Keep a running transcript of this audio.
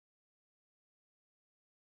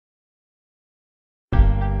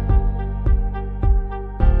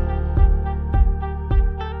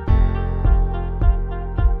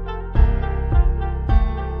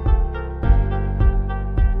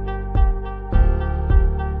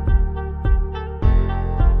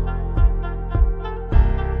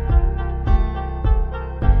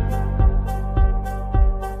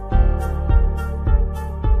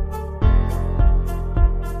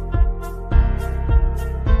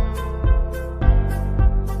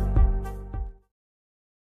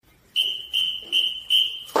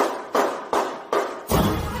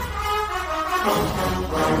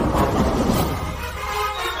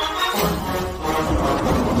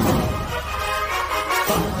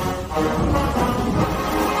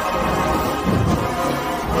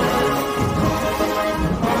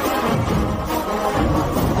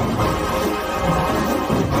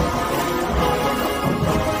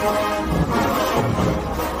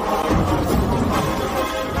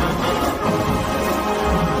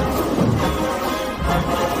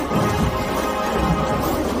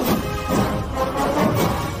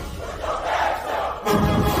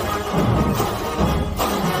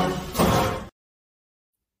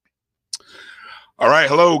All right,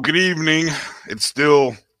 hello, good evening. It's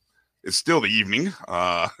still the evening.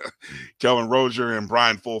 Kelvin Rozier and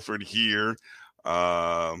Brian Fulford here,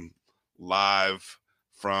 um, live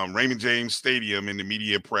from Raymond James Stadium in the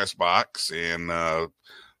media press box, and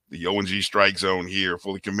the O&G Strike Zone here,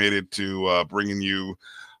 fully committed to bringing you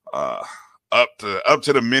uh, up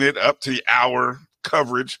to the minute, up to the hour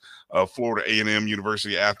coverage of Florida A&M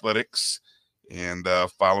University athletics, and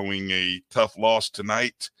following a tough loss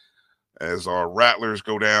tonight, as our Rattlers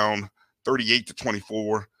go down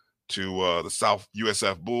 38-24 to the South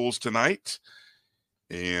USF Bulls tonight.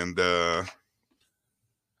 And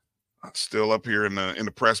still up here in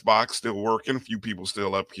the press box, still working. A few people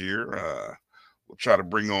still up here. We'll try to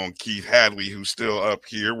bring on Keith Hadley, who's still up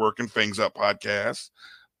here working Things Up podcast.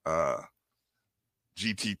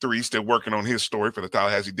 GT3 still working on his story for the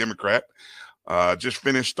Tallahassee Democrat. Just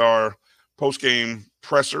finished our post-game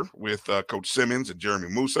presser with Coach Simmons and Jeremy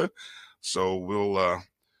Musa. So we'll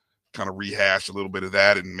kind of rehash a little bit of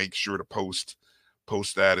that and make sure to post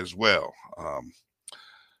that as well.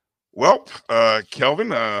 Kelvin,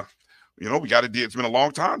 we got to do. It's been a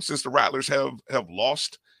long time since the Rattlers have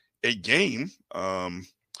lost a game.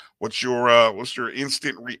 What's your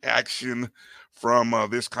instant reaction from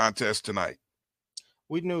this contest tonight?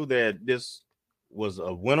 We knew that this was a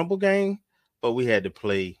winnable game, but we had to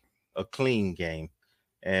play a clean game,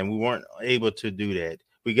 and we weren't able to do that.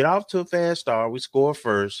 We get off to a fast start. We score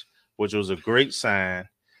first, which was a great sign,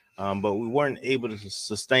 but we weren't able to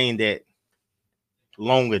sustain that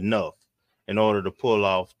long enough in order to pull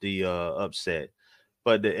off the upset.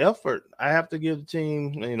 But the effort, I have to give the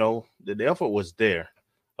team, the effort was there.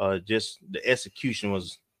 Just the execution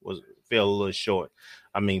fell a little short.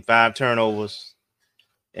 5 turnovers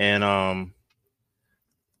and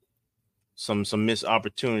some missed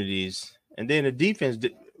opportunities. And then the defense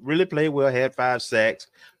really played well, had 5 sacks,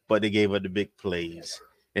 but they gave up the big plays.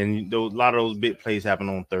 And a lot of those big plays happened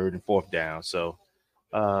on 3rd and 4th down. So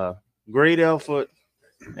great effort.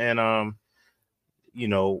 And, we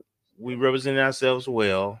represented ourselves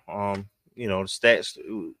well. The stats,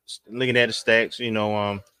 looking at the stats,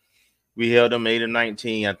 we held them 8 of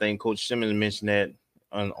 19. I think Coach Simmons mentioned that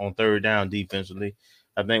on 3rd down defensively.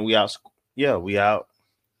 I think we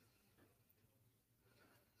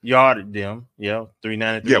yarded them,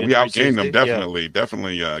 393. Yeah, we outgained them, definitely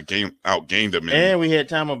outgained them. And we had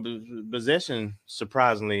time of possession,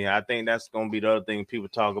 surprisingly. I think that's going to be the other thing people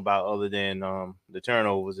talk about other than the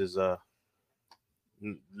turnovers is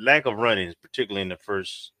lack of running, particularly in the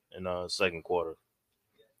first and second quarter.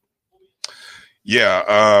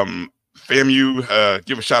 Yeah, FAMU,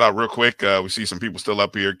 give a shout out real quick. We see some people still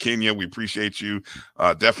up here. Kenya, we appreciate you.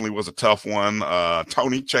 Definitely was a tough one.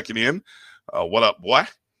 Tony checking in. What up, boy?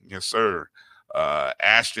 Yes, sir.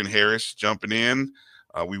 Ashton Harris jumping in.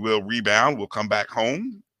 We will rebound. We'll come back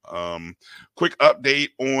home. Quick update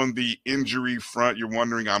on the injury front. You're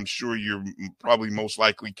wondering, I'm sure you're probably most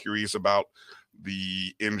likely curious about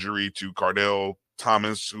the injury to Cardell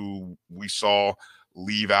Thomas, who we saw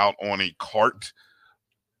leave out on a cart.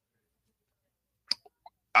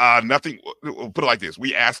 Nothing. We'll put it like this.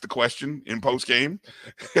 We asked the question in post game,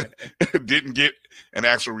 didn't get an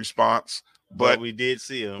actual response, but we did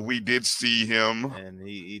see him. And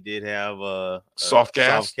he did have a soft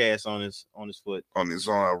cast on his foot, on his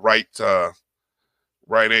right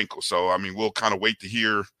ankle. So we'll kind of wait to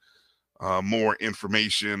hear more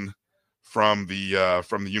information from the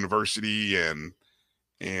university and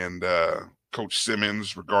Coach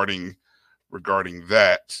Simmons regarding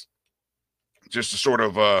that. Just to sort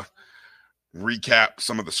of recap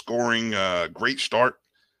some of the scoring, great start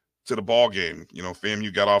to the ball game.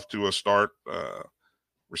 FAMU got off to a start,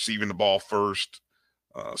 receiving the ball first,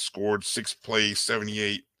 scored 6-play,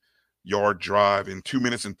 78-yard drive in 2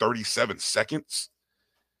 minutes and 37 seconds.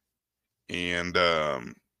 And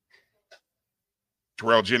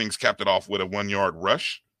Terrell Jennings capped it off with a 1-yard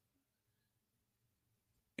rush.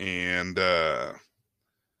 And then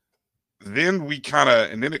it kind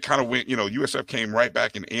of went, USF came right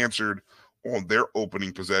back and answered on their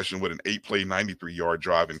opening possession with an 8-play, 93-yard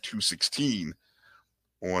drive in 2:16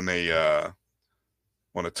 on a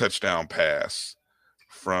touchdown pass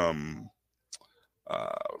from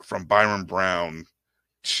Byron Brown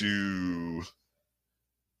to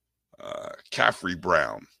Caffrey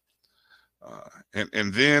Brown.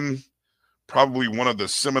 And then probably one of the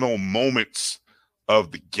seminal moments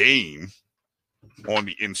of the game on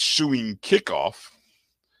the ensuing kickoff,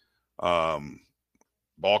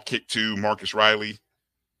 ball kick to Marcus Riley.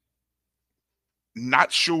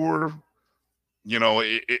 Not sure,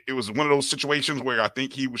 it was one of those situations where I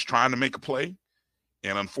think he was trying to make a play,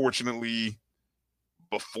 and unfortunately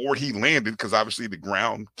before he landed, because obviously the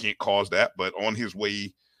ground can't cause that, but on his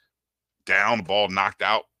way down, the ball knocked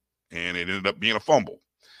out, and it ended up being a fumble.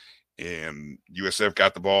 And USF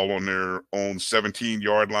got the ball on their own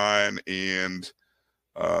 17-yard line, and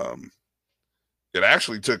it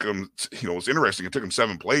actually took them, it's interesting. It took them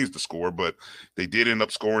 7 plays to score, but they did end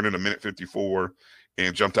up scoring in a minute 54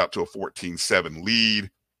 and jumped out to a 14-7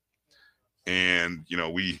 lead. And,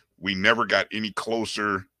 we never got any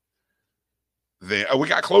closer than we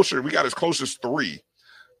got closer. We got as close as 3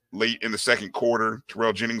 late in the second quarter.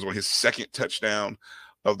 Terrell Jennings on his second touchdown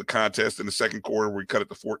of the contest in the second quarter, where we cut it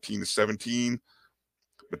to 14-17.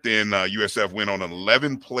 But then USF went on an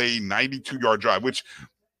 11-play, 92-yard drive, which,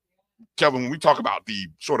 Kelvin, when we talk about the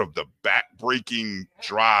sort of the back-breaking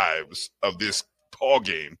drives of this ball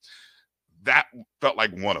game, that felt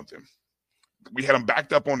like one of them. We had them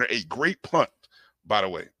backed up on their 8. Great punt, by the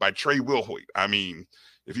way, by Trey Wilhoit. I mean,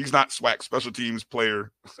 if he's not SWAC Special Teams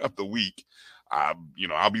Player of the Week,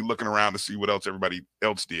 I'll be looking around to see what else everybody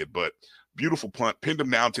else did. But beautiful punt, pinned him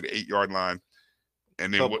down to the 8-yard line,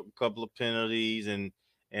 and then couple of penalties, and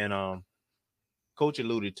Coach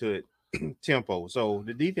alluded to it. Tempo. So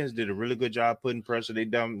the defense did a really good job putting pressure. They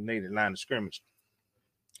dominated line of scrimmage,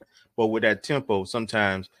 but with that tempo,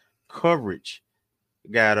 sometimes coverage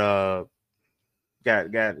got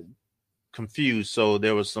confused. So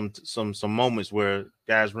there was some moments where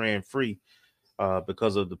guys ran free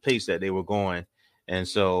because of the pace that they were going. And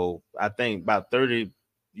so I think about 30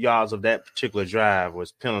 yards of that particular drive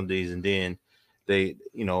was penalties, and then they,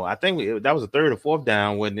 I think that was the 3rd or 4th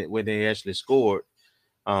down when they actually scored.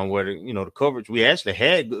 Where the coverage, we actually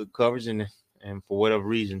had good coverage, and for whatever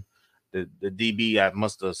reason, the DB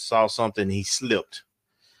must have saw something. He slipped.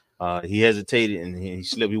 He hesitated and he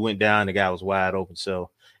slipped. He went down. The guy was wide open.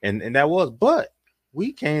 So and that was, but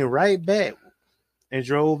we came right back and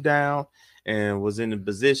drove down and was in the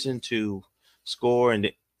position to score,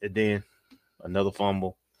 and then another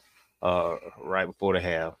fumble right before the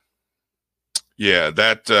half. Yeah,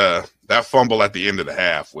 that fumble at the end of the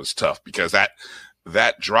half was tough, because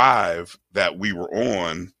that drive that we were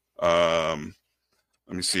on,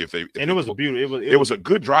 let me see if they. And it was a beautiful. It was a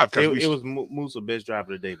good drive, because it was Moose's best drive of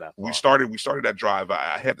the day by far. We started that drive.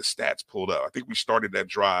 I had the stats pulled up. I think we started that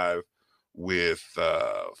drive with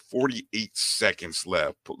 48 seconds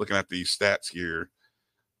left. Looking at these stats here,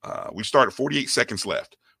 we started 48 seconds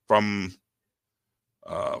left from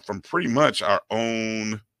pretty much our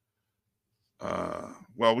own. I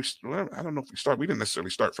don't know if we didn't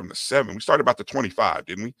necessarily start from the 7. We started about the 25,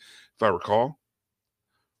 didn't we? If I recall.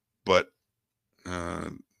 But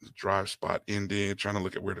the drive spot ended. Trying to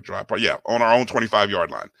look at where the drive part. Yeah, on our own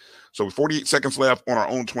 25-yard line. So with 48 seconds left on our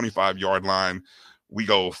own 25-yard line, we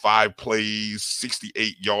go 5 plays,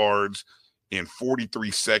 68 yards in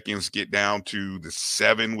 43 seconds, get down to the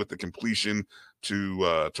 7 with the completion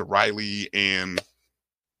to Riley, and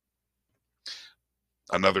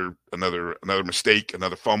another mistake,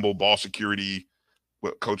 another fumble, ball security,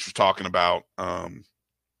 what Coach was talking about. And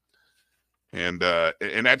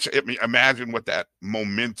that's, imagine what that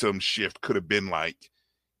momentum shift could have been like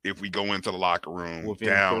if we go into the locker room within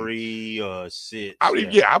down 3 or 6. I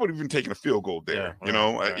would have even taken a field goal there.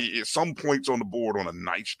 At some points on the board on a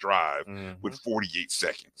nice drive with 48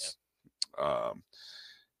 seconds. And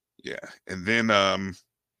then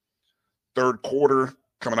third quarter,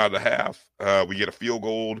 coming out of the half, we get a field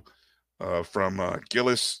goal from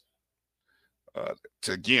Gillis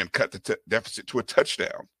to again cut the deficit to a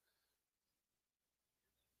touchdown.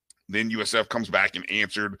 Then USF comes back and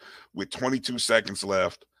answered with 22 seconds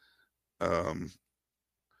left on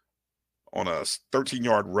a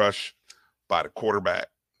 13-yard rush by the quarterback.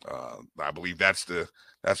 I believe that's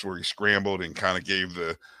where he scrambled and kind of gave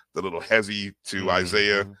the little hezzy to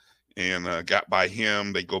Isaiah and got by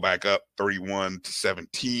him. They go back up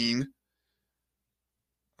 31-17.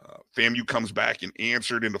 FAMU comes back and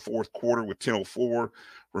answered in the fourth quarter with 10:04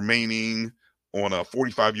 remaining on a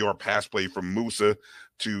 45-yard pass play from Musa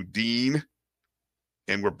to Dean.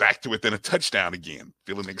 And we're back to within a touchdown again.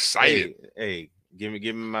 Feeling excited. Hey, give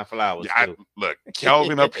me my flowers. Yeah, look,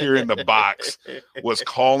 Kelvin up here in the box was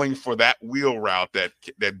calling for that wheel route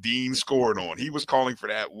that Dean scored on. He was calling for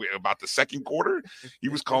that about the second quarter. He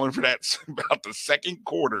was calling for that about the second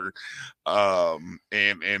quarter. And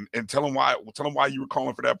tell him why you were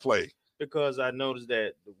calling for that play. Because I noticed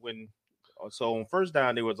that on first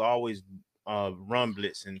down there was always run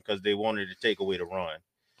blitzing because they wanted to take away the run.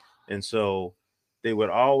 And so they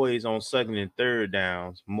would always on second and third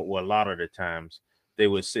downs, well, a lot of the times, they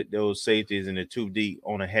would sit those safeties in the 2 deep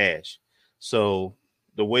on a hash. So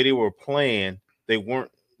the way they were playing, they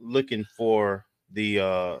weren't looking for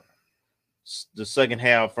the the second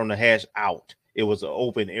half from the hash out. It was an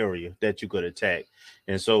open area that you could attack,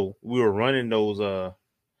 and so we were running those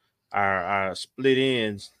our split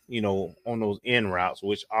ends, on those end routes,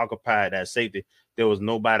 which occupied that safety. There was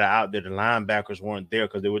nobody out there. The linebackers weren't there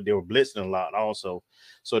because they were blitzing a lot also,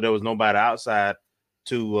 so there was nobody outside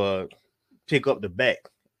to pick up the back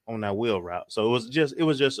on that wheel route. So it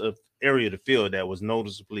was just a area of the field that was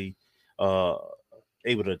noticeably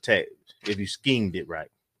able to attack if you schemed it right.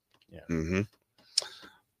 Yeah. Mm-hmm.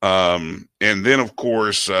 And then of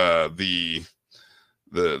course the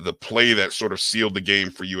play that sort of sealed the game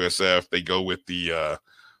for USF, they go with the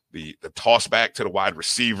toss back to the wide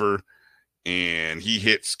receiver, and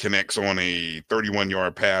he connects on a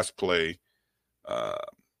 31-yard pass play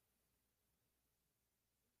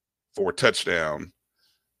for a touchdown.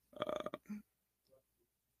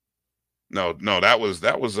 No, that was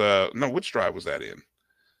no, which drive was that in?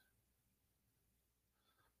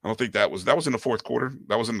 I don't think that was in the fourth quarter.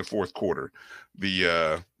 That was in the fourth quarter.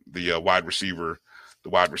 The wide receiver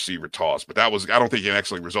toss, but I don't think it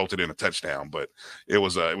actually resulted in a touchdown, but it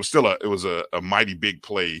was still a mighty big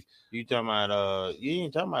play. You talking about you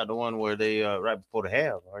ain't talking about the one where they right before the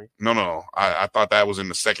half, are you? No. I thought that was in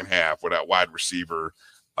the second half where that wide receiver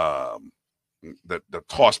the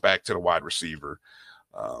toss back to the wide receiver,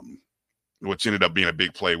 which ended up being a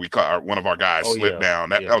big play. We caught one of our guys slipped down.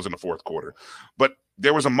 That was in the fourth quarter. But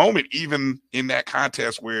there was a moment even in that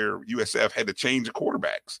contest where USF had to change the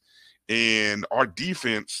quarterbacks. And our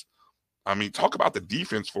defense, I mean, talk about the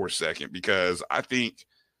defense for a second, because I think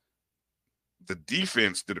the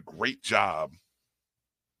defense did a great job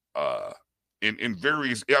in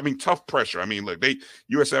various, tough pressure. I mean, look,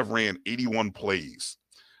 USF ran 81 plays.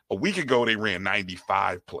 A week ago, they ran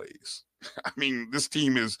 95 plays. I mean, this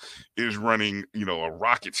team is running, a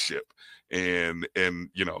rocket ship. And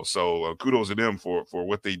so kudos to them for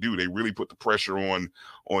what they do. They really put the pressure on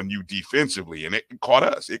you defensively, and it caught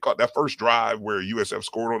us. It caught that first drive where USF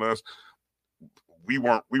scored on us. We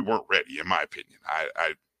weren't ready, in my opinion.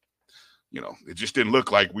 It just didn't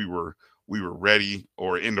look like we were ready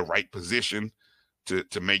or in the right position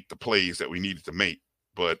to make the plays that we needed to make.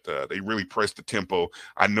 But they really pressed the tempo.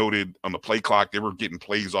 I noted on the play clock, they were getting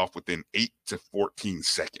plays off within 8 to 14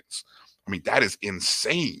 seconds. I mean, that is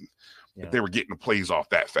insane. Yeah. That they were getting the plays off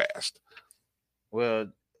that fast.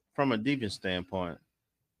 Well, from a defense standpoint,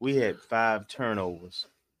 we had 5 turnovers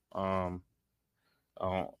that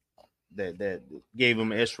gave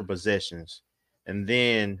them extra possessions. And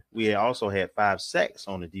then we also had 5 sacks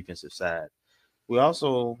on the defensive side. We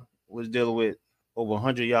also was dealing with over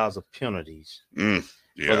 100 yards of penalties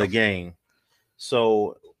for the game.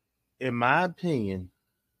 So, in my opinion,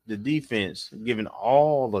 the defense, given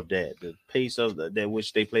all of that, the pace of that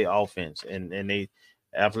which they play offense and they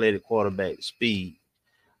athletic quarterback speed,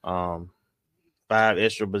 5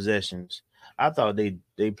 extra possessions, I thought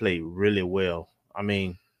they played really well. I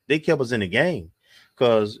mean, they kept us in the game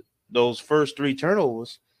because those first 3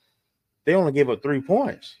 turnovers, they only gave up 3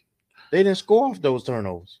 points. They didn't score off those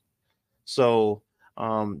turnovers. So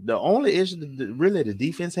the only issue that really the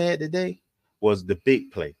defense had today was the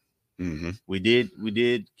big play. Mm-hmm. We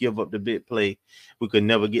did give up the big play. We could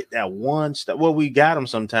never get that one stop. Well, we got them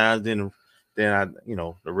sometimes. Then the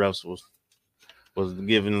refs was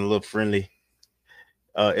giving a little friendly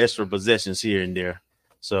extra possessions here and there.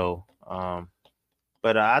 So,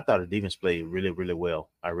 but I thought the defense played really, really well.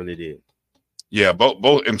 I really did. Yeah,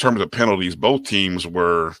 both in terms of penalties, both teams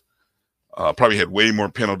were probably had way more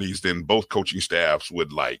penalties than both coaching staffs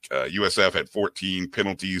would like. USF had 14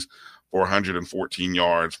 penalties for 114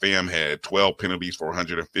 yards. FAM had 12 penalties for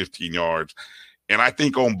 115 yards. And I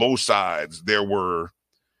think on both sides, there were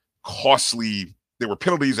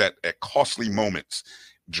penalties at costly moments,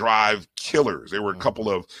 drive killers. There were a couple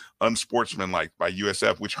of unsportsmanlike by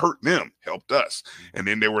USF, which hurt them, helped us. And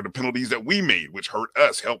then there were the penalties that we made, which hurt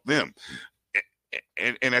us, helped them.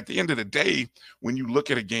 And at the end of the day, when you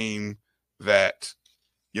look at a game that,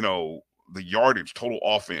 the yardage, total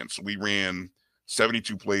offense, we ran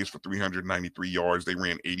 72 plays for 393 yards. They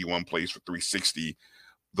ran 81 plays for 360.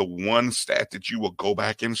 The one stat that you will go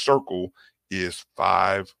back and circle is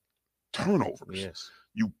 5 turnovers. Yes.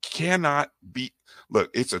 You cannot beat. Look,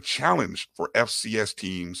 it's a challenge for FCS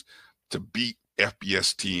teams to beat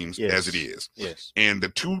FBS teams as it is. Yes. And the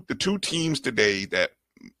two teams today that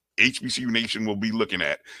HBCU Nation will be looking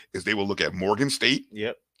at is they will look at Morgan State.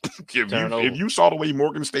 Yep. If you saw the way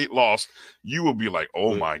Morgan State lost, you will be like,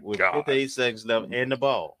 "Oh my God!" 58 seconds left and the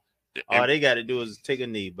ball. All they got to do is take a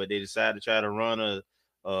knee, but they decided to try to run a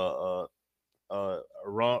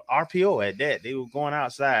run RPO at that. They were going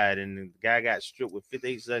outside, and the guy got stripped with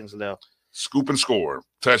 58 seconds left. scoop and score,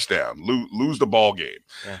 touchdown, lose the ball game.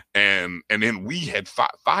 Yeah. And then we had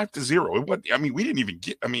 5-0. It wasn't, I mean, we didn't even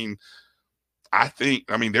get, I mean,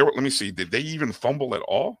 there were, let me see, did they even fumble at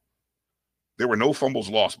all? There were no fumbles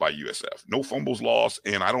lost by USF. No fumbles lost,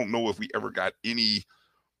 and I don't know if we ever got any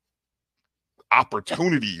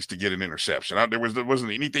opportunities to get an interception. There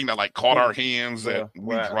wasn't anything that like caught our hands that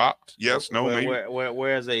we dropped. Yes, no, maybe.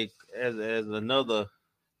 Whereas as another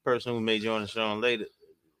person who may join the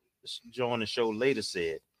show later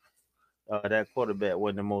said, that quarterback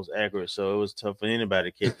wasn't the most accurate, so it was tough for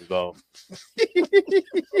anybody to catch the ball.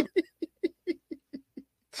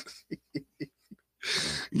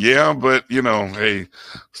 Yeah, but hey,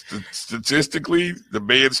 statistically, the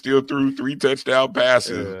man still threw 3 touchdown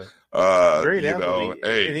passes. Great athlete.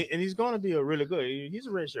 Hey, and he's going to be a really good. He's a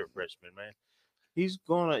redshirt freshman, man.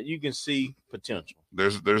 You can see potential.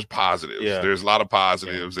 There's positives. Yeah. There's a lot of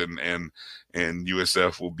positives, and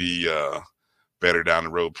USF will be better down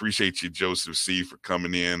the road. Appreciate you, Joseph C, for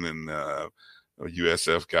coming in, and a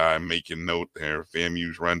USF guy making note there.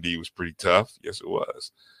 FAMU's run D was pretty tough. Yes, it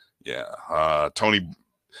was. Yeah. Tony.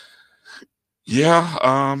 Yeah.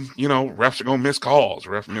 Refs are gonna miss calls.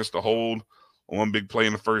 Ref missed a hold on one big play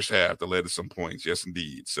in the first half that led to some points. Yes,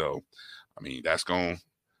 indeed. So, I mean, that's going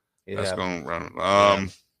to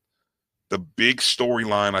run. The big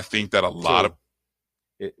storyline, I think that a lot of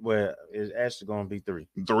it's actually going to be 3.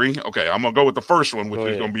 3? Okay, I'm going to go with the first one, which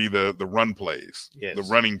is going to be the run plays, the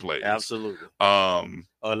running plays. Absolutely.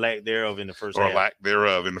 Or lack thereof in the first half. I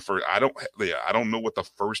don't know what the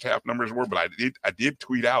first half numbers were, but I did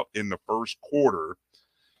tweet out in the first quarter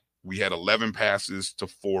we had 11 passes to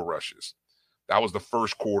 4 rushes. That was the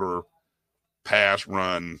first quarter pass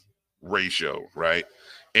run ratio, right?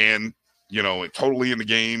 And totally in the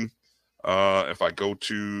game. If I go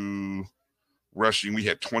to rushing, we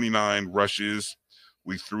had 29 rushes.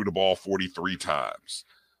 We threw the ball 43 times.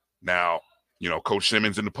 Now, Coach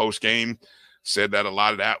Simmons in the post game said that a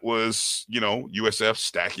lot of that was, USF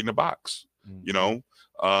stacking the box,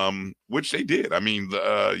 which they did. I mean,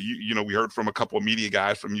 we heard from a couple of media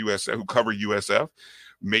guys from USF who cover USF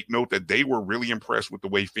make note that they were really impressed with the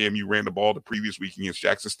way FAMU ran the ball the previous week against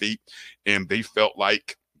Jackson State, and they felt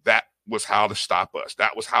like that was how to stop us.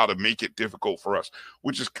 That was how to make it difficult for us,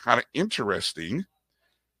 which is kind of interesting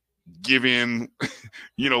given,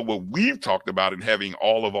 what we've talked about in having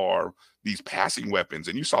all of these passing weapons.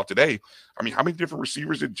 And you saw today, I mean, how many different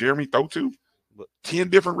receivers did Jeremy throw to? 10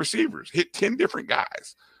 different receivers, hit 10 different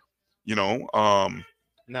guys,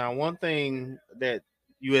 Now, one thing that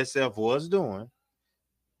USF was doing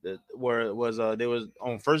they was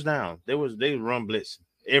on first down, they run blitz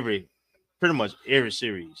pretty much every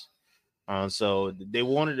series. So they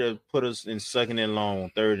wanted to put us in second and long,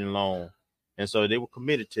 third and long. And so they were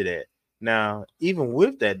committed to that. Now, even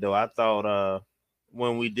with that, though, I thought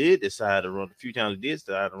when we did decide to run, a few times we did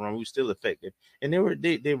decide to run, we were still effective. And they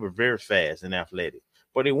were very fast and athletic,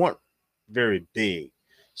 but they weren't very big.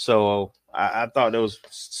 So I thought there was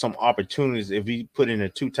some opportunities if we put in a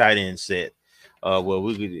 2 tight end set.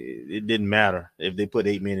 It didn't matter if they put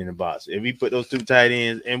 8 men in the box. If we put those 2 tight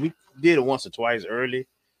ends, and we did it once or twice early,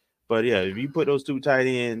 but yeah, if you put those 2 tight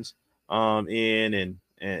ends in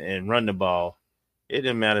and run the ball, it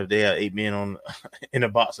didn't matter if they have 8 men in the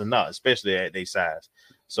box or not, especially at their size.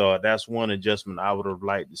 So that's one adjustment I would have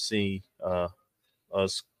liked to see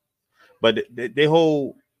us. But the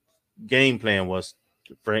whole game plan was,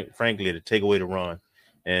 frankly, to take away the run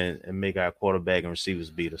and make our quarterback and receivers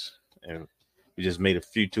beat us. And we just made a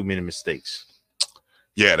few too many mistakes.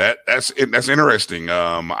 Yeah, that's interesting.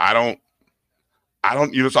 I don't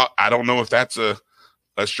know if that's a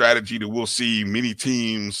strategy that we'll see many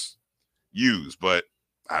teams use, but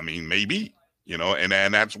I mean, maybe, and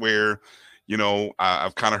that's where,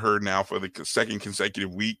 I've kind of heard now for the second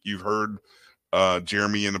consecutive week, you've heard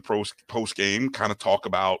Jeremy in the post game kind of talk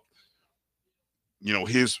about,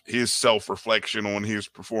 his self-reflection on his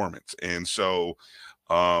performance. And so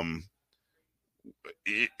I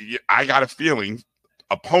got a feeling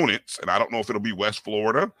opponents, and I don't know if it'll be West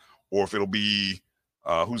Florida or if it'll be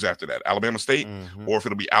who's after that, Alabama State, or if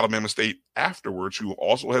it'll be Alabama State afterwards, who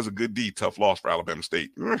also has a good D. Tough loss for Alabama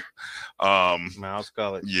State. Miles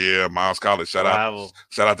College. Yeah, Miles College. Shout out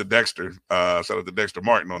to Dexter. Shout out to Dexter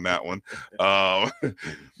Martin on that one.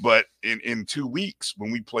 But in 2 weeks,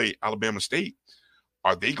 when we play Alabama State,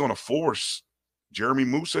 are they going to force Jeremy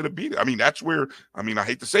Musa to beat it? I mean, that's where, I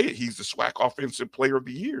hate to say it, he's the SWAC Offensive Player of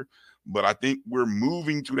the Year, but I think we're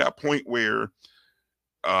moving to that point where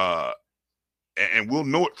and we'll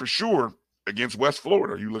know it for sure against West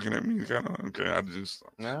Florida. Are you looking at me? Kind of okay.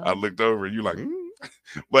 I looked over and you like,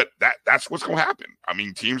 But that's what's going to happen. I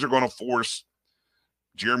mean, teams are going to force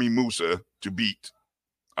Jeremy Musa to beat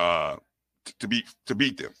them. To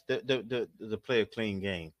play a clean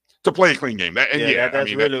game. To play a clean game.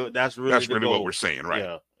 That's really what we're saying, right?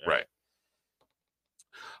 Yeah. Right.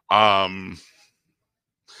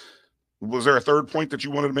 Was there a third point that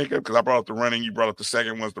you wanted to make up? Because I brought up the running, you brought up the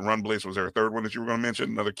second one, the run blitz. Was there a third one that you were going to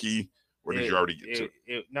mention? Another key, or did you already get to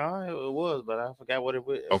it? No, it was, but I forgot what it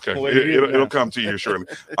was. Okay, it'll come to you here shortly.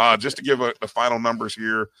 Just to give the final numbers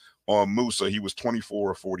here on Musa, he was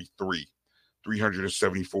 24 of 43,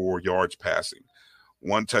 374 yards passing,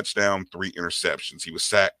 1 touchdown, 3 interceptions. He was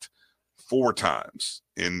sacked 4 times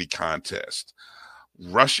in the contest.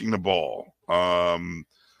 Rushing the ball.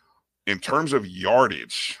 In terms of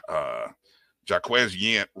yardage, Jaquez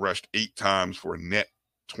Yant rushed 8 times for a net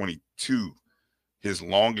 22. His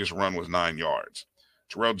longest run was 9 yards.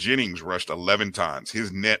 Terrell Jennings rushed 11 times.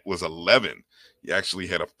 His net was 11. He actually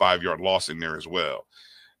had a 5-yard loss in there as well.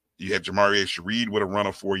 You had Jamari Shareed with a run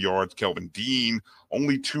of 4 yards. Kelvin Dean,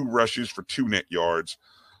 only 2 rushes for 2 net yards.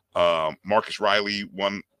 Marcus Riley,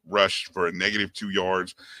 1 rush for a negative 2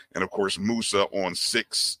 yards. And, of course, Musa on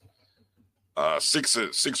 6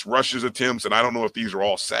 rushes attempts. And I don't know if these are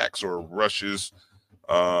all sacks or rushes.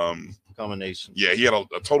 Combination. Yeah, he had a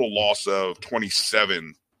total loss of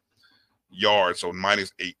 27 yards, so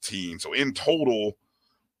minus 18. So in total,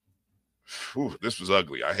 this was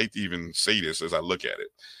ugly. I hate to even say this as I look at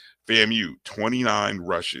it. FAMU, 29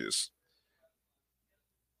 rushes,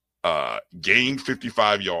 gained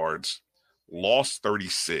 55 yards, lost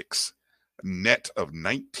 36, net of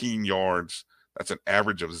 19 yards. That's an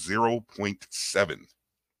average of 0.7.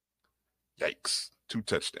 Yikes. 2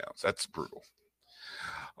 touchdowns. That's brutal.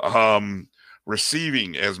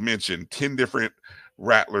 Receiving, as mentioned, 10 different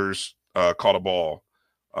Rattlers caught a ball.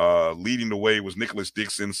 Leading the way was Nicholas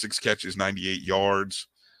Dixon, 6 catches, 98 yards.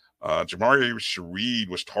 Jamari Shareed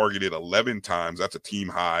was targeted 11 times. That's a team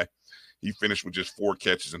high. He finished with just 4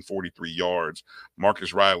 catches and 43 yards.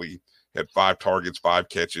 Marcus Riley had 5 targets, 5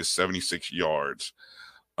 catches, 76 yards.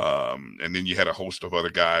 And then you had a host of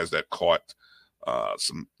other guys that caught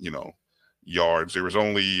some, yards. There was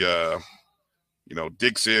only,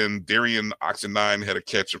 Dixon, Darian Oxendine had a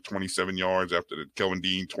catch of 27 yards after the Kelvin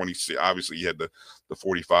Dean 26. Obviously, he had the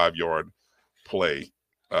 45-yard play,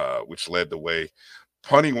 which led the way.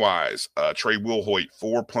 Punting wise, Trey Wilhoit,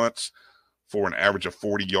 4 punts for an average of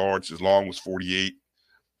 40 yards. His long was 48.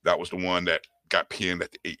 That was the one that got pinned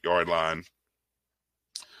at the 8-yard line.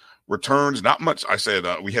 Returns, not much. I said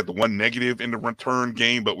we had the 1 negative in the return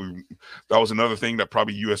game, but that was another thing that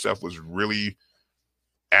probably USF was really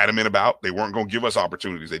adamant about. They weren't going to give us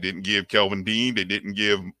opportunities. They didn't give Kelvin Dean. They didn't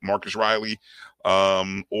give Marcus Riley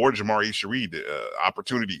or Jamari Shareed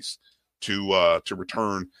opportunities to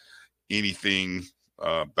return anything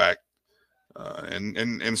back.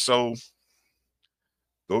 And so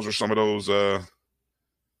those are some of those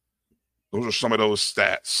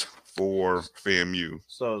stats for FAMU.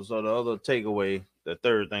 So the other takeaway, the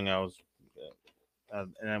third thing and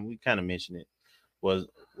we kind of mentioned it, was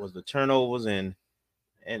the turnovers and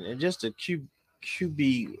just the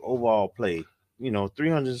QB overall play.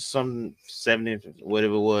 370,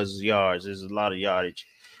 whatever it was, yards. There's a lot of yardage,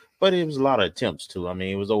 but it was a lot of attempts too. I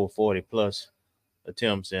mean, it was over 40 plus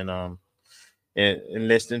attempts and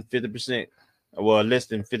less than 50%. Well, less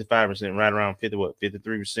than 55%, right around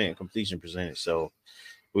 53% completion percentage. So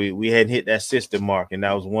we hadn't hit that system mark, and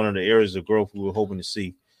that was one of the areas of growth we were hoping to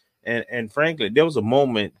see. And frankly, there was a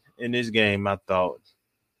moment in this game I thought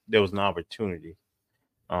there was an opportunity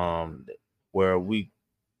where we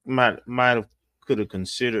could have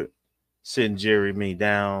considered sitting Jeremy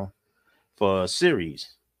down for a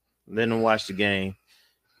series, let him watch the game,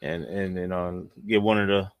 and get one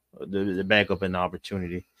of the backup an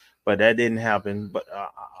opportunity. But that didn't happen. But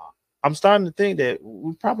I'm starting to think that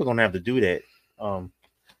we're probably going to have to do that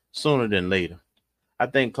sooner than later. I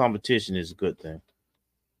think competition is a good thing.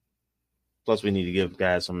 Plus, we need to give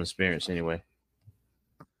guys some experience anyway.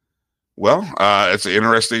 Well, that's an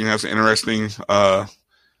interesting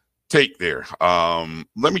take there.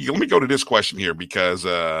 Let me go to this question here because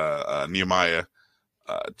Nehemiah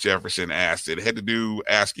Jefferson asked it. It had to do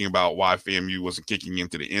asking about why FAMU wasn't kicking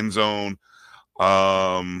into the end zone.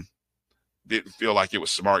 Didn't feel like it was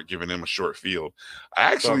smart giving them a short field.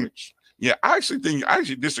 I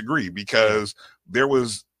actually disagree because there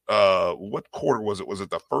was what quarter was it? Was it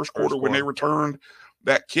the first quarter when they returned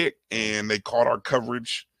that kick and they caught our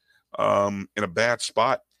coverage in a bad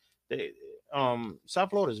spot? South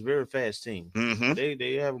Florida is a very fast team. Mm-hmm.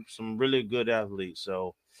 They have some really good athletes.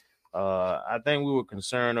 So I think we were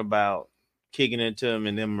concerned about kicking into them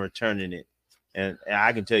and them returning it. And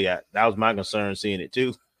I can tell you that was my concern seeing it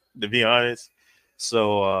too, to be honest.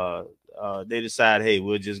 So they decided, hey,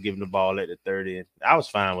 we'll just give them the ball at the 30. And I was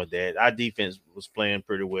fine with that. Our defense was playing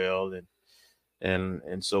pretty well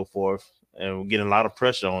and so forth. And we're getting a lot of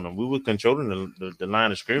pressure on them. We were controlling the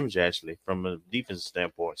line of scrimmage actually from a defensive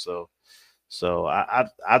standpoint. So I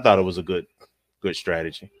thought it was a good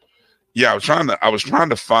strategy. Yeah, I was trying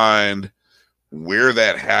to find where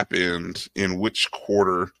that happened, in which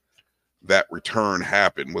quarter that return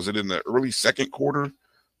happened. Was it in the early second quarter?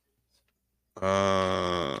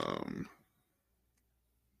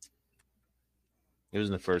 It was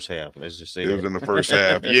in the first half. Let's just say it was in the first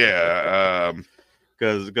half. Yeah.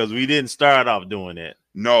 Because we didn't start off doing that.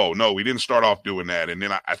 No, we didn't start off doing that. And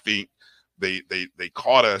then I think they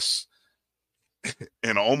caught us,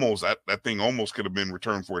 and almost that thing almost could have been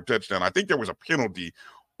returned for a touchdown. I think there was a penalty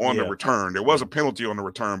on the return. There was a penalty on the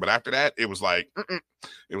return, but after that, it was like,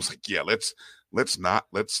 yeah, let's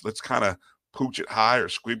kind of pooch it high or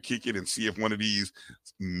squib kick it and see if one of these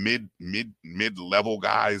mid-level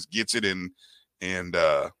guys gets it. And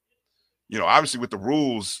obviously with the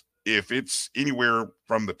rules, if it's anywhere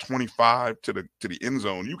from the 25 to the end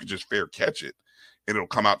zone, you could just fair catch it and it'll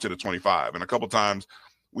come out to the 25. And a couple times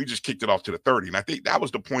we just kicked it off to the 30. And I think that was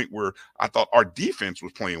the point where I thought our defense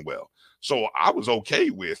was playing well. So I was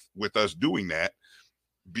okay with us doing that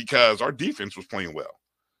because our defense was playing well,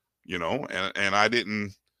 and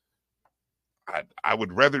I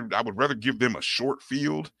would rather give them a short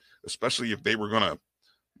field, especially if they were going to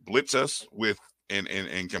blitz us with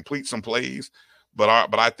and complete some plays. But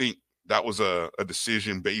I think that was a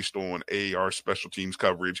decision based on A, our special teams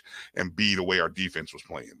coverage, and B, the way our defense was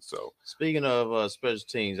playing. So speaking of special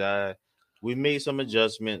teams, we made some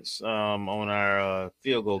adjustments on our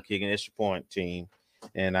field goal kicking extra point team,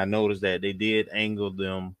 and I noticed that they did angle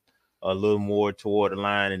them a little more toward the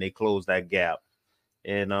line, and they closed that gap.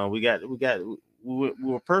 And we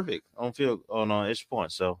were perfect on extra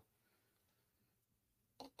point. So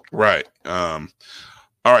right. All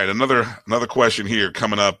right. Another question here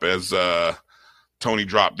coming up as Tony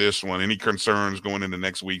dropped this one. Any concerns going into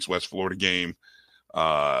next week's West Florida game?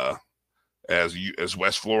 As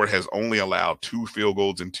West Florida has only allowed 2 field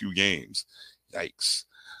goals in 2 games. Yikes.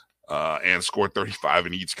 And scored 35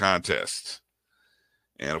 in each contest.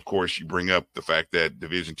 And, of course, you bring up the fact that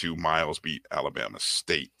Division II Miles beat Alabama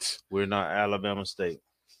State. We're not Alabama State.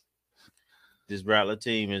 This Rattler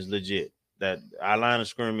team is legit. That our line of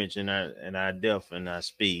scrimmage and our depth and our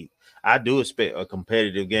speed. I do expect a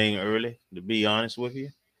competitive game early, to be honest with you,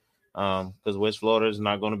 because West Florida is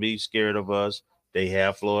not going to be scared of us. They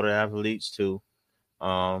have Florida athletes too.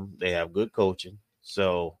 They have good coaching.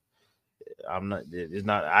 So I'm not. It's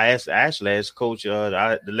not. I actually asked Coach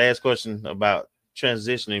the last question about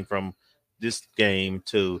transitioning from this game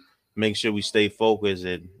to make sure we stay focused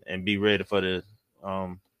and be ready for the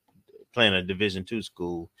playing a Division II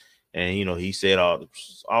school. And he said all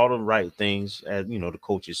the right things, as the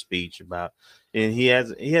coach's speech about. And he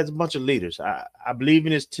has a bunch of leaders. I believe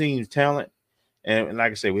in his team's talent. And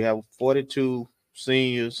like I said, we have 42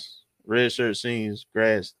 seniors, redshirt seniors,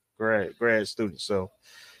 grad students. So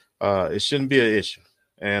it shouldn't be an issue.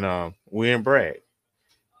 And we're in Bragg.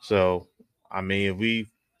 So I mean, if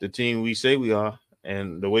the team we say we are,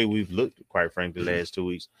 and the way we've looked, quite frankly, the last 2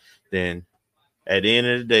 weeks, then at the end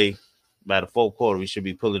of the day, by the fourth quarter, we should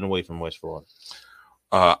be pulling away from West Florida.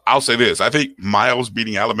 I'll say this. I think Miles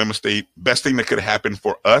beating Alabama State, best thing that could happen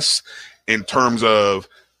for us in terms of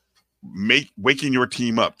waking your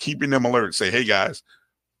team up, keeping them alert. Say, hey, guys,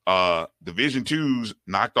 Division II's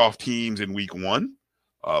knocked off teams in week 1.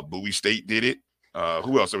 Bowie State did it.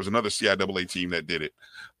 Who else? There was another CIAA team that did it.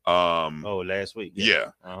 Last week.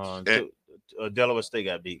 Yeah. Delaware State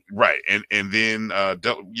got beat. Right. And then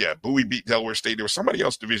Bowie beat Delaware State. There was somebody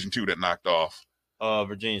else Division II that knocked off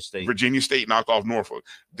Virginia State. Virginia State knocked off Norfolk.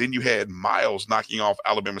 Then you had Miles knocking off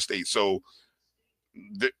Alabama State. So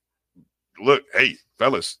look, hey,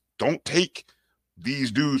 fellas, don't take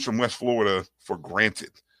these dudes from West Florida for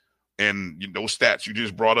granted. And those stats you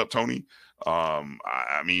just brought up, Tony.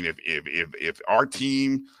 I mean, if our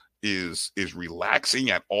team is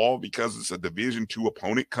relaxing at all because it's a Division II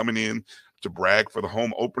opponent coming in to brag for the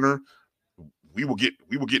home opener, we will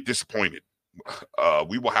get disappointed.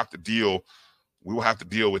 We will have to deal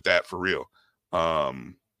with that for real.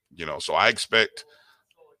 So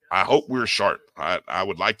I hope we're sharp. I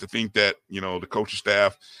would like to think that, the coaching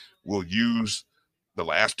staff will use the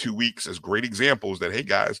last 2 weeks as great examples that, hey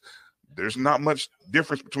guys, there's not much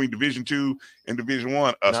difference between Division II and Division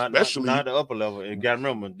I, especially not the upper level. You got to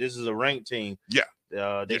remember, this is a ranked team. Yeah.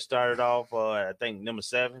 They started off, I think, number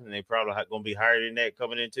 7, and they probably going to be higher than that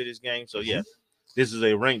coming into this game. So, yeah, this is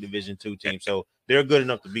a ranked Division II team, so they're good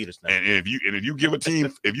enough to beat us now. And if you give a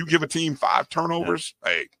team 5 turnovers,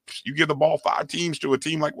 hey, you give the ball 5 teams to a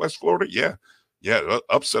team like West Florida, yeah,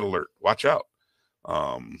 upset alert. Watch out.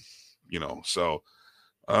 So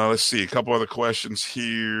let's see a couple other questions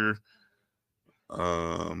here.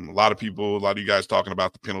 A lot of you guys talking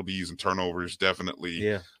about the penalties and turnovers. Definitely.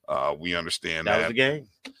 Yeah. We understand that was the game.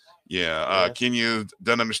 Yeah. Kenya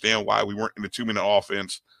doesn't understand why we weren't in the 2-minute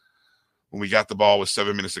offense when we got the ball with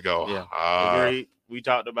 7 minutes ago. Yeah. Agreed. We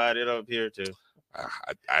talked about it up here too.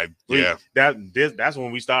 That's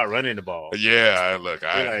when we start running the ball. Yeah. Look,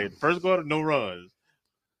 first quarter, no runs.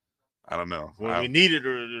 I don't know. When we needed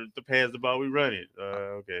to pass the ball, we run it.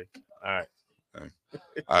 Okay. All right.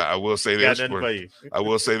 I will say this. I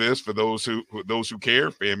will say this for those who care.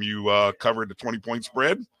 FAMU covered the 20-point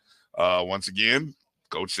spread. Once again,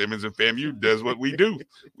 Coach Simmons and FAMU does what we do.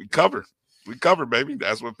 We cover, baby.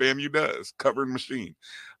 That's what FAMU does. Covering machine.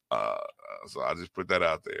 So I'll just put that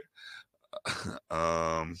out there.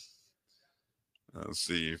 Let's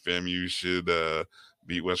see. FAMU should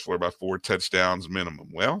beat West Florida by 4 touchdowns minimum.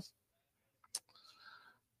 Well,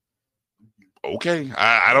 okay.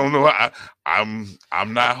 I don't know. I'm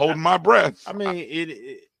not holding my breath. I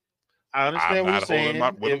mean, I understand what you're saying.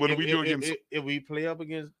 What do we do against? If we play up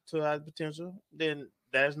against to our potential, then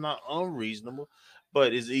that's not unreasonable.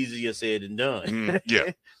 But it's easier said than done.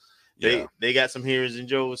 They got some heroes and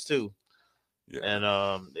Joes too. Yeah. And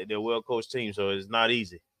they're a well-coached team, so it's not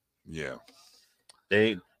easy. Yeah.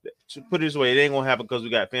 To put it this way, it ain't gonna happen because we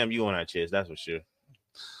got FAMU on our chest. That's for sure.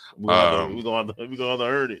 We're gonna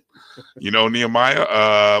hurt it.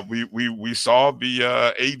 Nehemiah, we saw the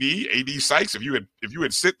AD Sykes. If you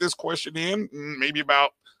had sent this question in maybe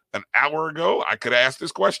about an hour ago, I could ask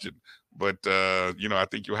this question. But I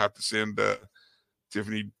think you'll have to send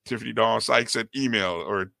Tiffany Dawn Sykes an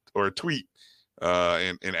email or a tweet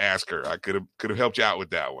and ask her. I could have helped you out with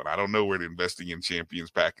that one. I don't know where the Investing in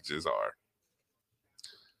Champions packages are.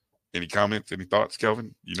 Any comments? Any thoughts,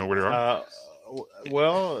 Kelvin? You know where they are?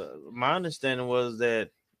 Well, my understanding was that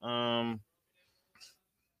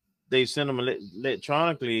they sent them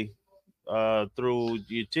electronically through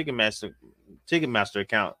your Ticketmaster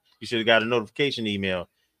account. You should have got a notification email.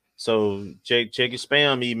 So check your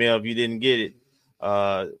spam email if you didn't get it.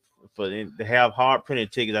 To have hard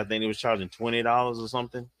printed tickets, I think they was charging $20 or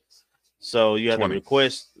something. So you have to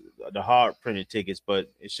request the hard printed tickets, but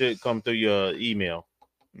it should come through your email,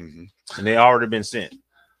 and they already been sent.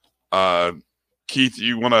 Keith,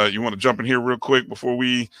 you wanna jump in here real quick before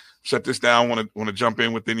we shut this down? Want to jump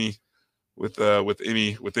in with any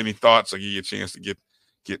thoughts? I'll give you a chance to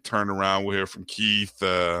get turned around. We'll hear from Keith.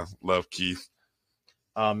 Love Keith.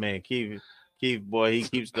 Oh man, Keith, boy, he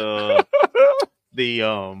keeps the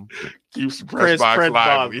keeps the press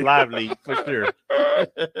box lively for sure.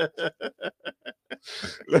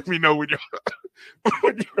 Let me know when you're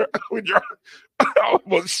I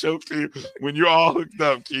almost choked you. When you're all hooked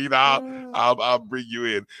up, Keith, I'll bring you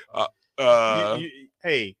in.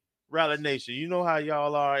 Hey, Rally Nation, you know how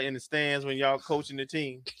y'all are in the stands when y'all coaching the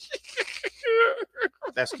team?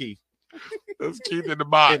 That's Keith. Let's keep in the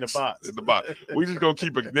box. In the box. We just gonna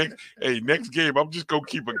keep next game. I'm just gonna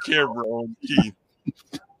keep a camera on Keith.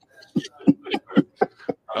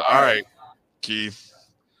 All right, Keith.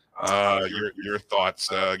 Your thoughts.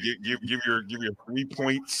 Give your 3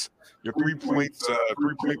 points. Your 3 points.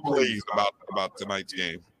 3-point plays about tonight's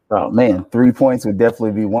game. Oh man, 3 points would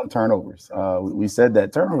definitely be 1 turnovers. We said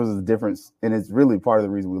that turnovers is the difference, and it's really part of the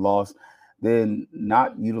reason we lost. Then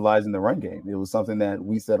not utilizing the run game. It was something that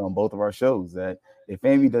we said on both of our shows that if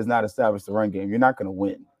FAMU does not establish the run game, you're not going to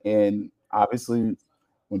win. And obviously,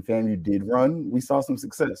 when FAMU did run, we saw some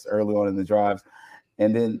success early on in the drives.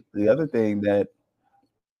 And then the other thing that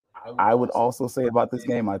I would also say about this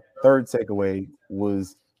game, my third takeaway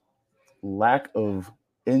was lack of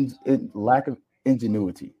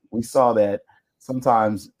ingenuity. We saw that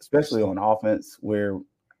sometimes, especially on offense, where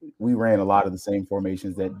we ran a lot of the same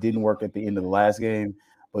formations that didn't work at the end of the last game,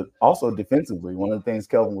 but also defensively. One of the things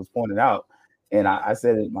Kelvin was pointing out, and I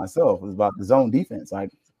said it myself, was about the zone defense. Like,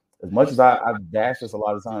 as much as I've bashed us a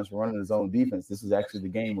lot of times for running the zone defense, this was actually the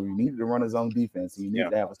game where you needed to run a zone defense and you needed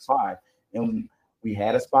to have a spy. And we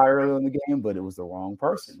had a spy earlier in the game, but it was the wrong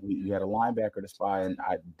person. We had a linebacker to spy, and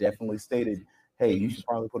I definitely stated, hey, you should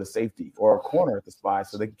probably put a safety or a corner at the spy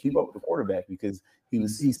so they can keep up with the quarterback, because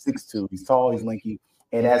he's 6'2", he's tall, he's lanky.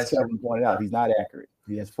 And as Kevin pointed out, he's not accurate.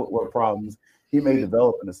 He has footwork problems. He may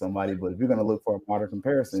develop into somebody, but if you're going to look for a modern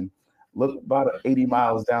comparison, look about 80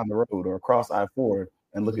 miles down the road or across I-4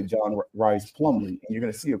 and look at John Rice Plumlee, and you're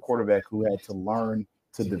going to see a quarterback who had to learn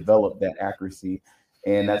to develop that accuracy.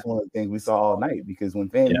 And that's one of the things we saw all night, because when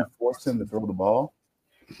FAMU forced him to throw the ball,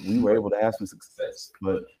 we were able to have some success.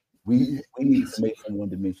 But we needed to make him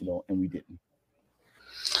one-dimensional, and we didn't.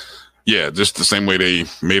 Yeah, just the same way they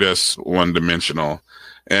made us one-dimensional.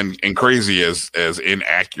 And crazy as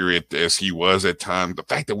inaccurate as he was at times, the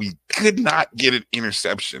fact that we could not get an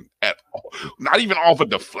interception at all, not even off a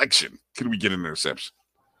deflection, could we get an interception?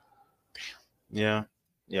 Yeah.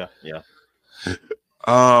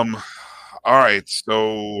 All right.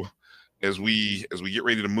 So as we get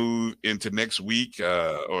ready to move into next week,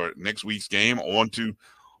 or next week's game, on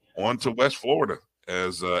to West Florida,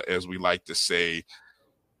 as we like to say.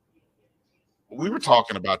 We were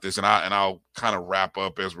talking about this, and I'll kind of wrap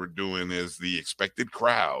up as we're doing, is the expected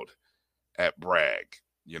crowd at Bragg.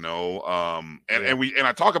 And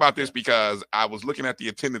I talk about this because I was looking at the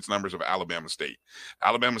attendance numbers of Alabama State.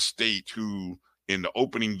 Alabama State, who in the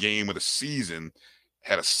opening game of the season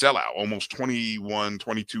had a sellout, almost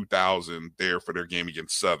 22,000 there for their game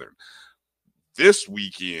against Southern. This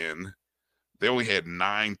weekend, they only had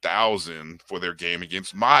 9,000 for their game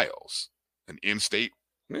against Miles, an in-state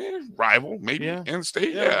rival, maybe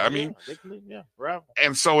in-state. Rival.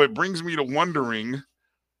 And so it brings me to wondering,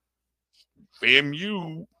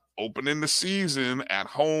 FAMU opening the season at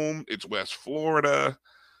home, it's West Florida.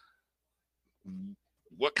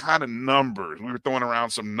 What kind of numbers? We were throwing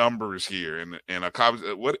around some numbers here, and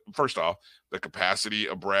first off, the capacity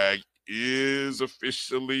of Bragg is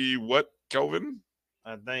officially what, Kelvin?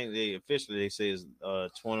 I think they say is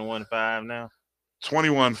 21.5 now.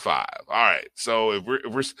 21.5. All right. So if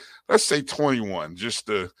we're let's say 21, just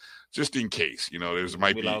in case, there's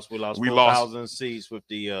we lost 4,000 seats with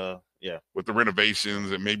the with the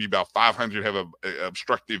renovations, and maybe about 500 have a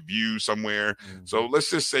obstructive view somewhere. Mm-hmm. So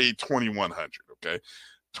let's just say 2,100. Okay,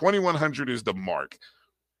 2,100 is the mark.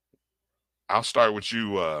 I'll start with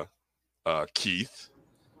you, Keith.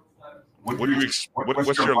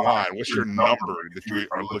 What's your line? What's your number that you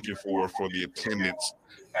are looking for the attendance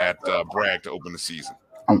at Bragg to open the season?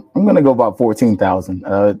 I'm going to go about 14,000.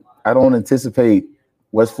 I don't anticipate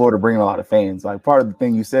West Florida bringing a lot of fans. Like, part of the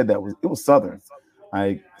thing you said it was Southern.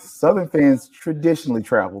 Like, Southern fans traditionally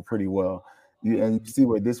travel pretty well. You see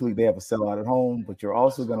where this week they have a sellout at home, but you're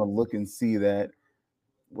also going to look and see that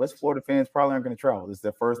West Florida fans probably aren't going to travel. It's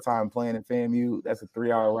their first time playing in FAMU. That's a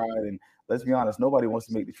 3-hour ride, and let's be honest, nobody wants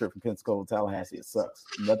to make the trip from Pensacola to Tallahassee. It sucks.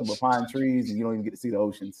 Nothing but pine trees, and you don't even get to see the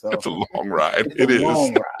ocean. So it's a long ride. It's a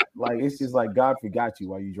long ride. Like, it's just like God forgot you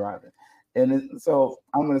while you're driving. And so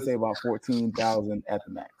I'm going to say about 14,000 at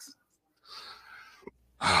the max.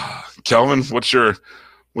 Kelvin, what's your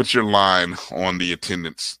line on the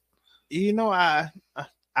attendance? I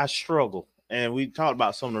struggle, and we talked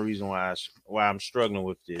about some of the reasons why I'm struggling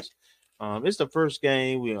with this. It's the first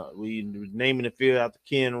game. We naming the field after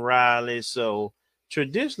Ken Riley. So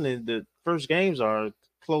traditionally, the first games are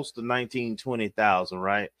close to 19,000-20,000,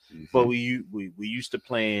 right? Mm-hmm. But we used to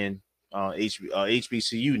playing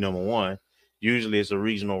HBCU number one. Usually, it's a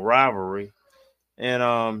regional rivalry,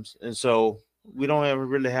 and so we don't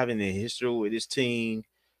really have any history with this team.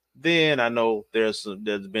 Then I know there's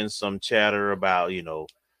been some chatter about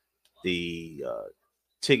the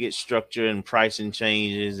ticket structure and pricing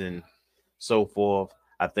changes and so forth.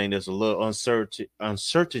 I think there's a little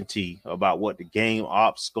uncertainty about what the game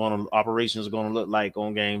operations are going to look like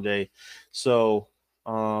on game day. So,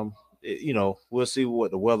 we'll see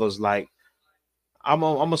what the weather's like. I'm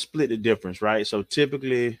gonna split the difference, right? So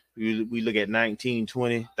typically we look at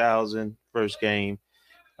 19,000-20,000 first game.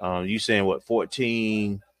 You saying what,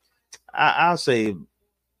 14? I'll say,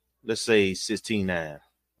 let's say 16.9,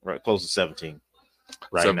 right, close to 17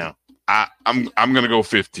 now. I'm gonna go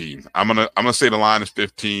 15. I'm gonna say the line is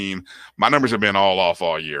 15. My numbers have been all off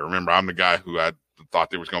all year. Remember, I'm the guy who I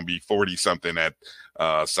thought there was gonna be 40 something at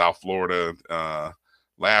South Florida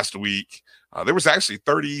last week. There was actually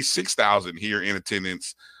 36,000 here in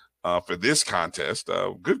attendance for this contest.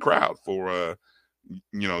 Good crowd for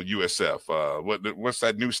USF. What's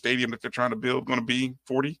that new stadium that they're trying to build going to be?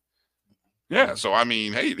 40? Yeah, so I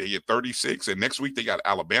mean, hey, they get 36, and next week they got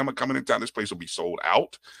Alabama coming in town. This place will be sold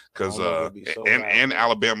out because and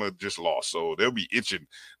Alabama just lost, so they'll be itching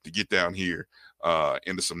to get down here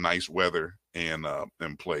into some nice weather and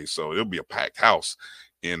play. So it'll be a packed house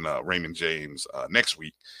in Raymond James next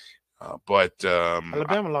week. But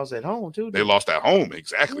Alabama lost at home too. They lost at home,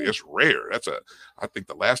 exactly. It's rare. I think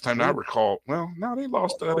the last time I recall. Well, no, they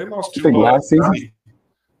lost. They lost 2 last season.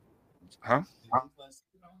 Huh?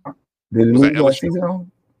 Did it lose last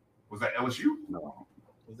season? Was that LSU? No.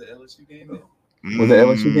 Was the LSU game there? Was the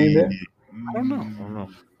LSU game there? I don't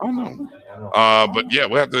know. But yeah,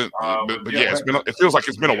 we have to. But yeah, it feels like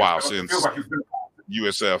it's been a while since.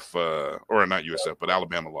 USF, or not USF, but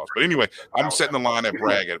Alabama lost. But anyway, I'm setting the line at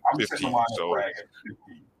Bragg at 15. So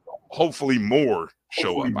hopefully more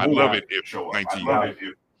show up. I'd love it if 19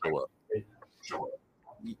 show up.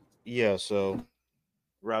 Yeah, so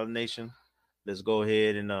Rattler Nation, let's go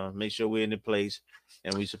ahead and make sure we're in the place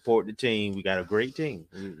and we support the team. We got a great team.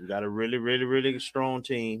 We got a really, really, really strong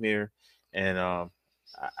team here. And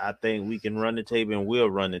I think we can run the table and we'll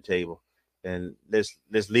run the table. And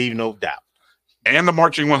let's leave no doubt. And the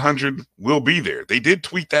Marching 100 will be there. They did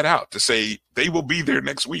tweet that out to say they will be there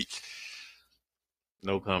next week.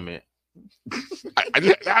 No comment. I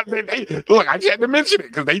just had to mention it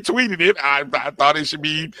because they tweeted it. I thought it should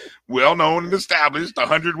be well known and established. The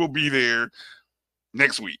 100 will be there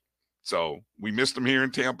next week. So we missed them here in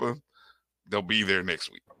Tampa. They'll be there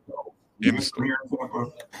next week. In the store.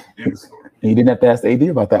 You didn't have to ask the AD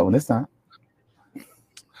about that one this time.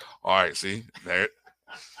 All right, see there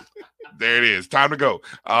it is. Time to go.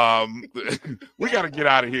 We got to get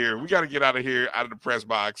out of here. We got to get out of here, out of the press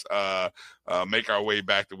box. Make our way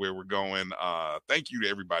back to where we're going. Thank you to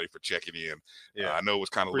everybody for checking in. Yeah, I know it was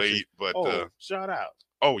kind of late, but shout out.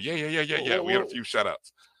 Oh yeah. We had a few shout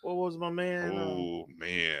outs. What was my man? Oh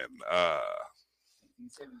man.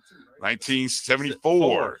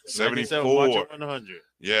 1974. 74.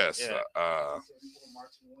 Yes. Yeah.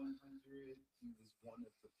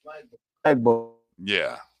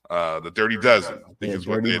 Yeah. The Dirty Dozen. I think is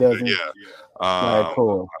what they did. Yeah.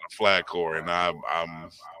 Flag Corps. And I'm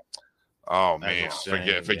oh man,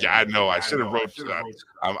 forget. I know I should have wrote.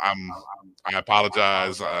 I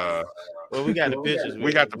apologize. Well, we got the pictures.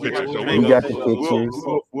 We got the pictures. So we got the pictures.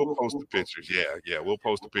 We'll post the pictures. Yeah. We'll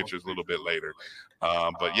post the pictures a little bit later.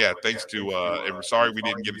 But yeah, thanks to. Sorry we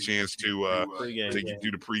didn't get a chance to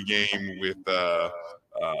do the pregame with the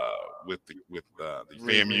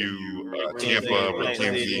FAMU, Tampa,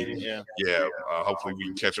 McKenzie. Yeah. Hopefully we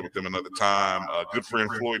can catch up with them another time. Good friend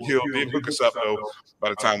Floyd Hill did hook us up though. By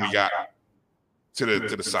the time we got to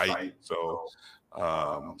the site, so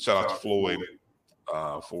shout out to Floyd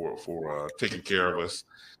for taking care of us,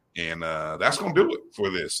 and that's gonna do it for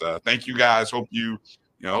this. Thank you guys. Hope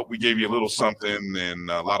we gave you a little something and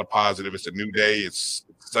a lot of positive. It's a new day. It's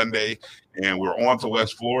Sunday, and we're on to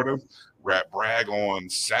West Florida. We're at Bragg on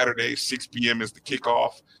Saturday, 6 p.m. is the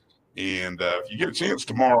kickoff. And if you get a chance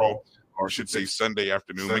tomorrow, or I should say Sunday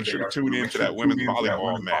afternoon, make sure to tune in to that women's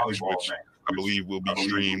volleyball match, which I believe will be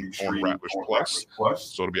streamed on Rattlers Plus.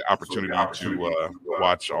 So it'll be an opportunity to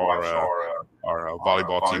watch our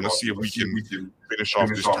volleyball team. Let's see if we can finish off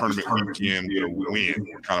this tournament weekend with a win.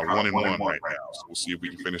 We're kind of 1-1 right now. So we'll see if we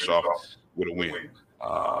can finish off with a win.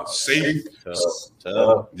 Safe,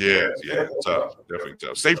 tough. Yeah, tough, definitely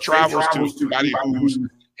tough. Safe travels to everybody who's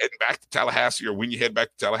heading back to Tallahassee, or when you head back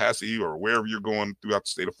to Tallahassee, or wherever you're going throughout the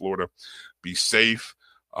state of Florida. Be safe.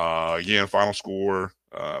 Again, final score: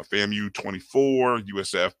 FAMU 24,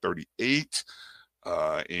 USF 38,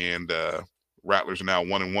 and Rattlers are now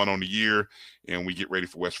 1-1 on the year, and we get ready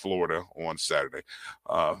for West Florida on Saturday.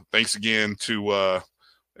 Thanks again to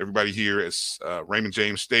everybody here at Raymond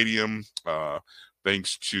James Stadium.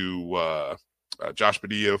 Thanks to Josh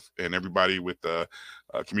Padilla and everybody with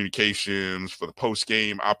communications for the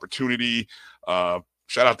post-game opportunity.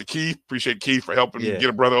 Shout out to Keith. Appreciate Keith for helping get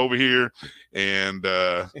a brother over here, and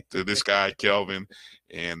to this guy, Kelvin.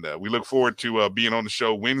 And we look forward to being on the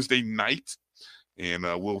show Wednesday night. And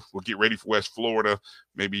we'll get ready for West Florida.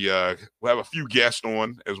 Maybe we'll have a few guests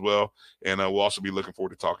on as well. And we'll also be looking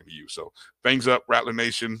forward to talking to you. So, fangs up, Rattler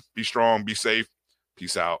Nation. Be strong. Be safe.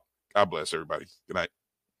 Peace out. God bless everybody. Good night.